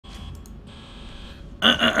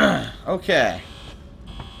Okay.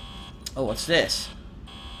 Oh, what's this?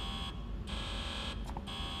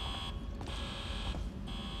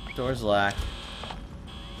 Door's locked.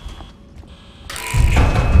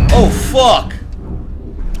 Oh, fuck!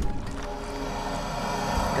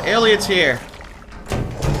 The alien's here.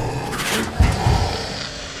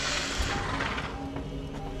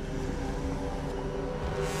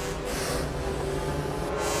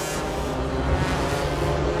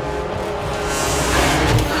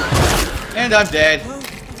 And I'm dead.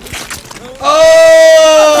 Oh!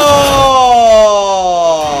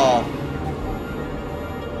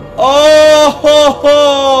 Oh! Ho,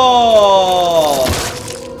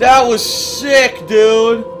 ho! That was sick,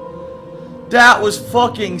 dude. That was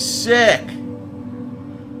fucking sick.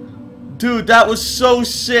 Dude, that was so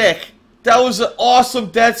sick. That was an awesome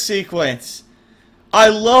death sequence. I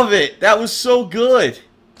love it. That was so good.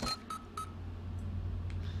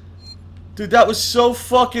 Dude, that was so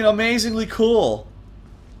fucking amazingly cool.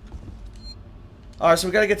 Alright, so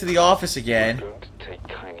we gotta get to the office again. Don't take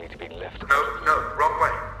kindly to being left. No, wrong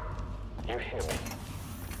way. You hear me?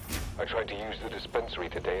 I tried to use the dispensary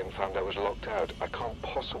today and found I was locked out. I can't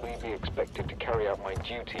possibly be expected to carry out my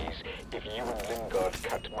duties if you and Lingard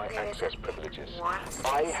cut my access privileges.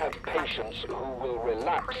 I have patients who will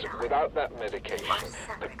relapse without that medication,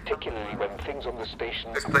 particularly when things on the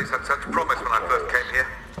station... This place had such promise when I first came here.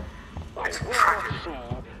 It's tragic.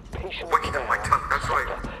 Waking up my tongue, that's right.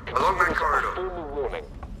 Along that corridor. Formal warning.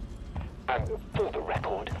 And for the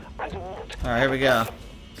record, I do not... Alright, here we go.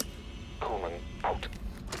 Coleman out.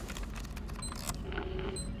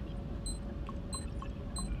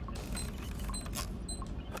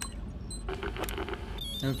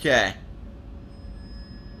 Okay.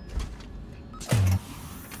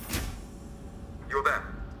 You're there.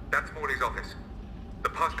 That's Morley's office. The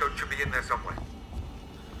passcode should be in there somewhere.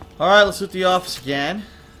 Alright, let's loot the office again.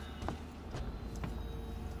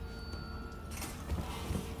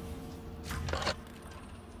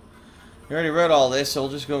 You already read all this, so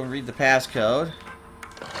we'll just go and read the passcode.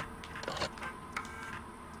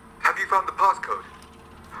 Have you found the passcode?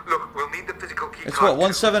 Look, we'll need the physical key It's card.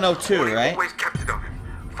 what, 1702, Morley right? always kept it on him.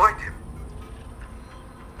 Find him.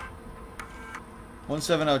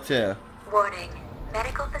 1702. Warning.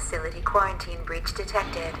 Medical facility quarantine breach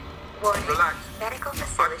detected. Warning. Relax. Medical I'm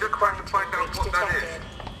facility just trying to quarantine find out breach what that detected.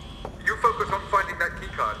 is. You focus on finding that key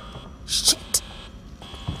card. Shit.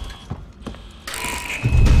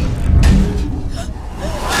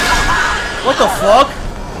 What the fuck?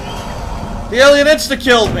 The alien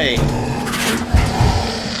insta-killed me.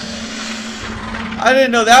 I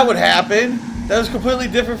didn't know that would happen. That was completely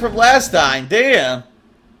different from last time. Damn.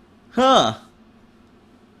 Huh.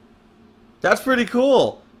 That's pretty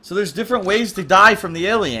cool. So there's different ways to die from the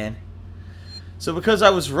alien. So because I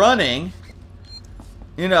was running,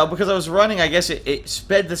 you know, I guess it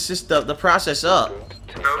sped the system, the process up.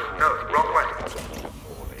 No, wrong way.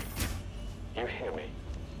 You hear me?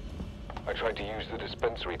 I tried to use the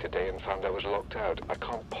dispensary today and found I was locked out. I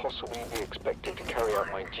can't possibly be expected to carry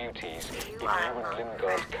out my duties if you and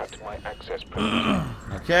Lingard cut my access privileges.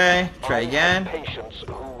 Okay, try again. I have patients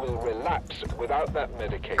who will relapse without that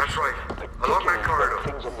medication. That's right. Particularly Along that corridor. when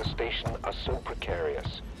things on the station are so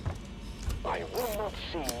precarious. I will not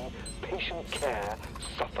see patient care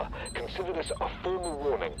suffer. Consider this a formal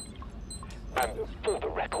warning. And for the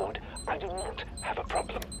record, I do not have a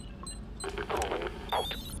problem. Coleman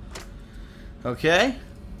out. Okay.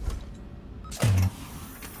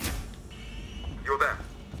 You're there.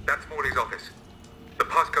 That's Morley's office. The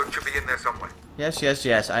passcode should be in there somewhere.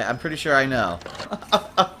 Yes. I'm pretty sure I know.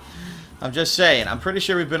 I'm just saying. I'm pretty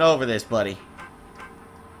sure we've been over this, buddy.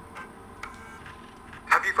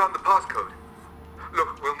 Have you found the passcode?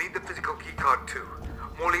 Look, we'll need the physical key card too.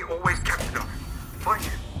 Morley always kept it on him. Find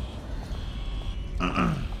it.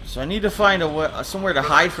 So I need to find somewhere to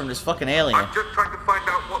hide from this fucking alien. I'm just trying to find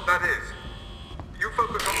out what that is. You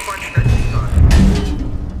focus on finding that key card.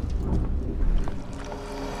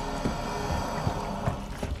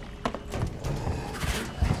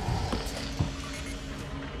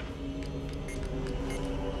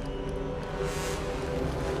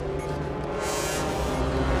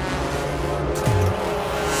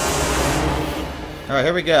 Alright,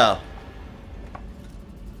 here we go.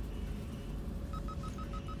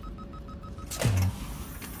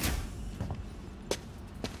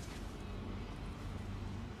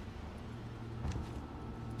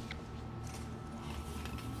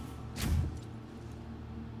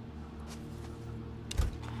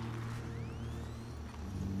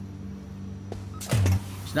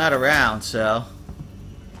 He's not around, so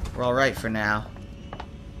we're alright for now.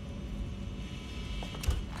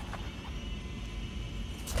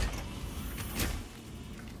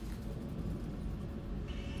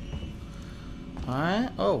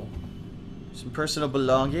 Alright. Oh. Some personal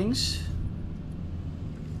belongings.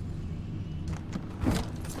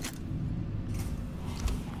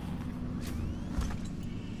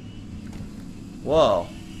 Whoa.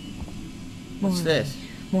 What's this?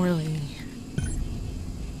 Morley.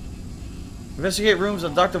 Investigate rooms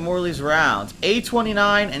on Dr. Morley's rounds.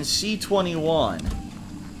 A29 and C21.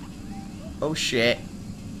 Oh shit.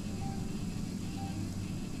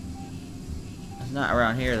 It's not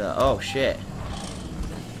around here though. Oh shit.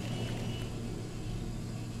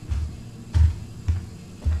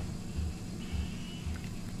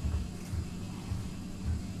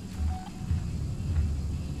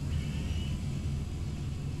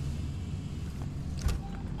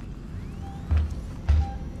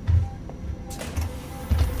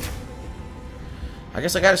 I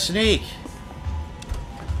guess I gotta sneak.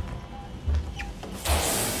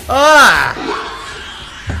 Ah!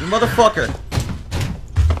 You motherfucker.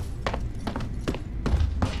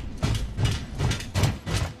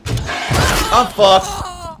 I'm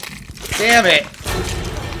fucked. Damn it.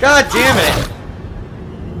 God damn it.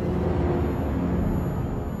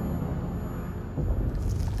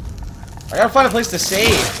 I gotta find a place to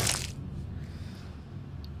save.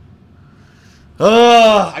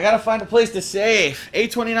 I gotta find a place to save.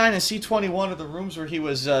 A29 and C21 are the rooms where he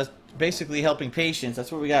was basically helping patients.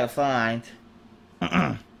 That's what we gotta find.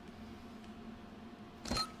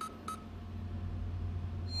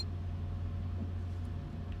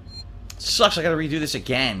 Sucks, I gotta redo this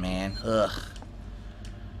again, man. Ugh.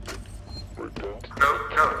 No,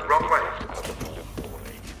 wrong way.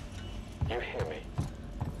 You hear me?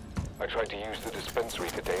 I tried to use the dispensary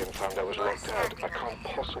today and found I was locked out. I can't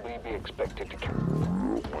possibly be expected to carry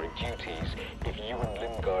my duties if you and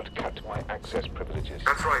Lingard cut my access privileges.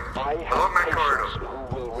 That's right. I Along that have corridor. patients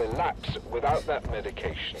who will relapse without that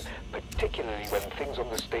medication, particularly when things on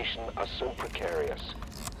the station are so precarious.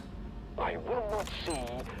 I will not see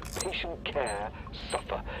patient care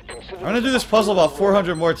suffer. I'm gonna do this puzzle about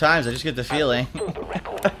 400 more times. I just get the feeling. For the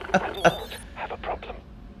record, I will not have a problem.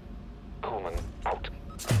 Coleman out.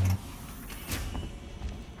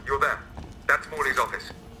 You're there. That's Morley's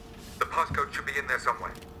office. The passcode should be in there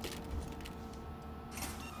somewhere.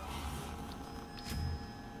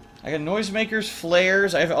 I got noisemakers,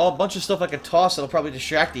 flares. I have a bunch of stuff I could toss that'll probably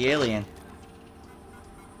distract the alien.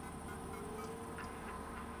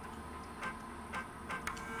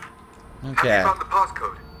 Okay. Have you found the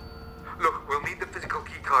passcode? Look, we'll need the physical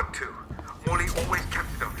keycard too. Morley always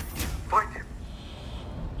kept it on him. Find him.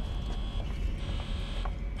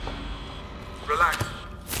 Relax.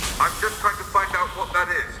 I'm just trying to find out what that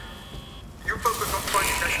is. You focus on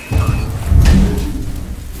finding that keycard.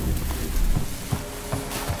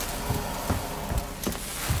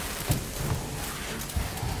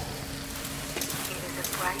 It is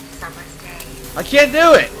a bright summer's day. I can't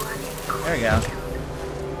do it! There we go.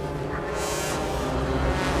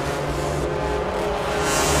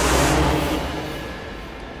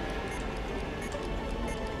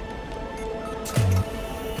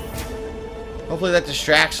 Hopefully that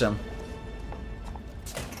distracts him.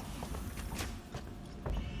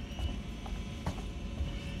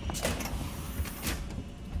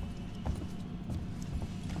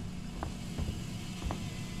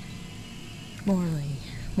 Morley.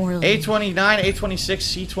 A29,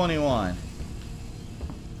 A26, C21.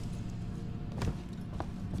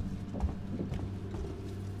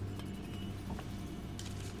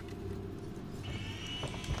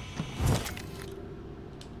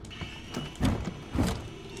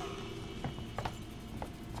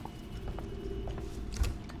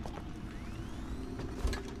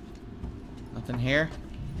 Nothing here.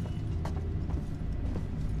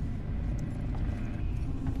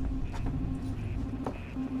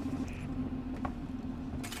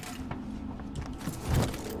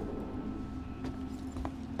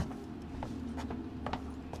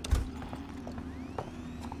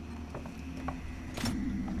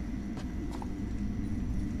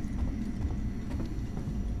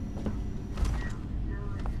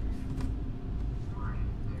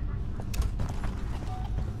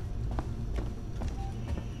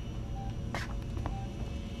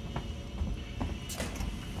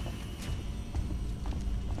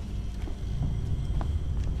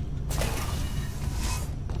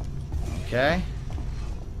 Okay.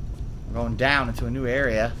 We're going down into a new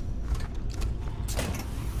area.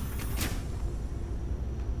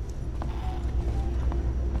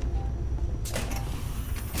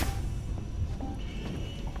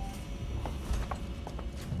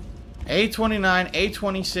 A29,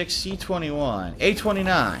 A26, C21.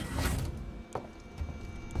 A29.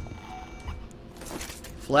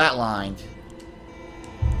 Flatlined.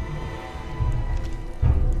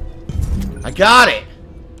 I got it!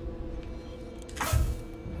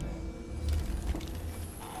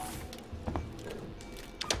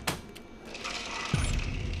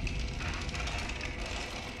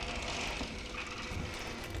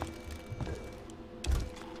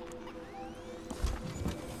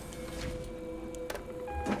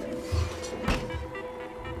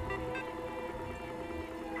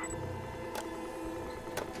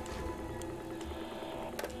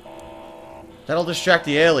 That'll distract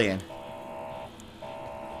the alien.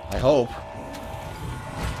 I hope.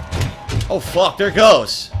 Oh fuck, there it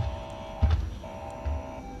goes.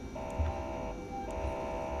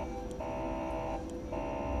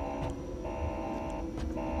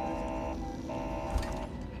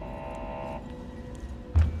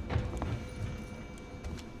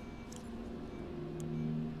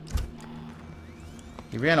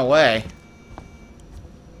 He ran away.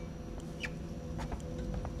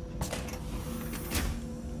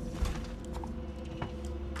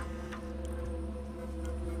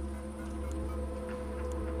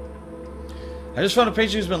 I just found a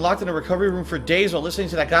patient who's been locked in a recovery room for days while listening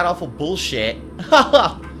to that god-awful bullshit.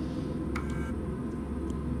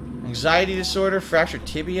 Anxiety disorder, fractured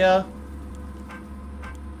tibia.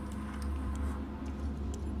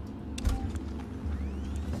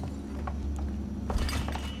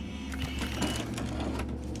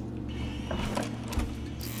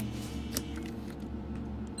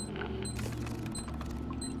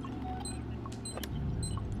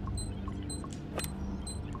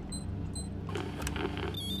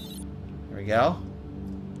 There we go.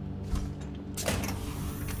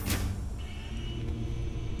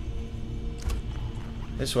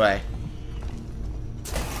 This way.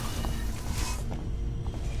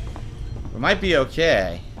 We might be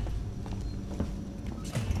okay.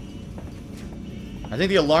 I think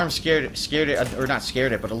the alarm scared it, or not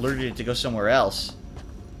scared it, but alerted it to go somewhere else.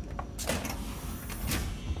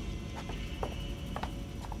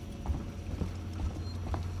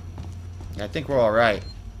 Yeah, I think we're all right.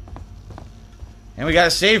 And we got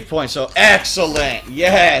a save point, so excellent!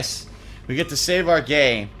 Yes! We get to save our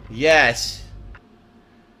game. Yes!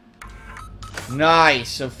 Nice!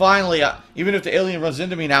 So finally, even if the alien runs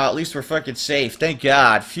into me now, at least we're fucking safe. Thank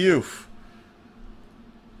God. Phew.